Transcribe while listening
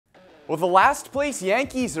Well, the last place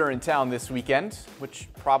Yankees are in town this weekend, which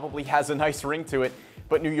probably has a nice ring to it,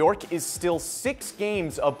 but New York is still 6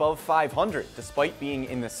 games above 500, despite being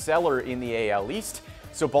in the cellar in the AL East.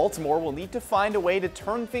 So Baltimore will need to find a way to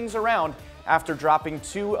turn things around after dropping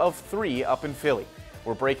 2 of 3 up in Philly.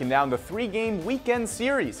 We're breaking down the 3-game weekend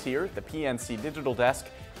series here at the PNC Digital Desk.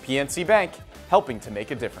 PNC Bank, helping to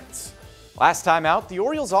make a difference. Last time out, the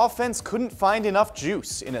Orioles offense couldn't find enough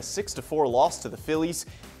juice in a 6-4 loss to the Phillies.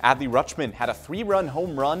 Adley Rutschman had a 3-run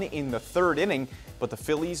home run in the 3rd inning, but the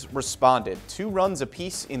Phillies responded. 2 runs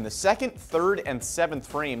apiece in the 2nd, 3rd, and 7th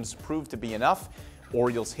frames proved to be enough.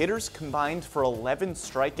 Orioles hitters combined for 11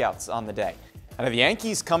 strikeouts on the day. And the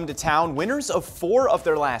Yankees come to town winners of 4 of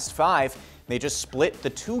their last 5. They just split the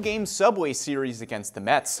 2-game Subway Series against the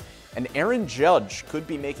Mets. And Aaron Judge could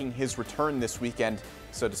be making his return this weekend.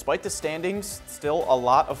 So despite the standings, still a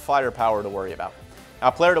lot of firepower to worry about. Now,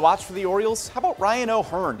 a player to watch for the Orioles, how about Ryan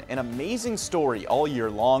O'Hearn? An amazing story all year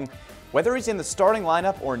long. Whether he's in the starting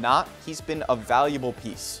lineup or not, he's been a valuable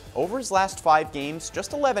piece. Over his last 5 games,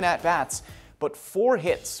 just 11 at-bats, but 4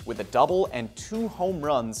 hits with a double and 2 home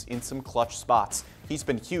runs in some clutch spots. He's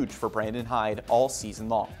been huge for Brandon Hyde all season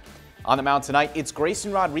long. On the mound tonight, it's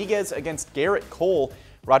Grayson Rodriguez against Garrett Cole.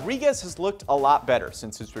 Rodriguez has looked a lot better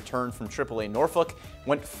since his return from AAA Norfolk.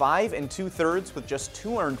 Went 5 2/3 with just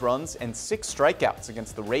 2 earned runs and 6 strikeouts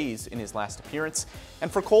against the Rays in his last appearance.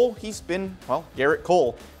 And for Cole, he's been, well, Garrett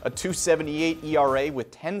Cole, a .278 ERA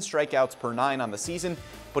with 10 strikeouts per 9 on the season.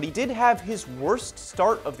 But he did have his worst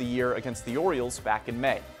start of the year against the Orioles back in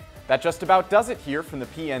May. That just about does it here from the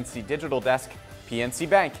PNC Digital Desk. PNC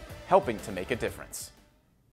Bank, helping to make a difference.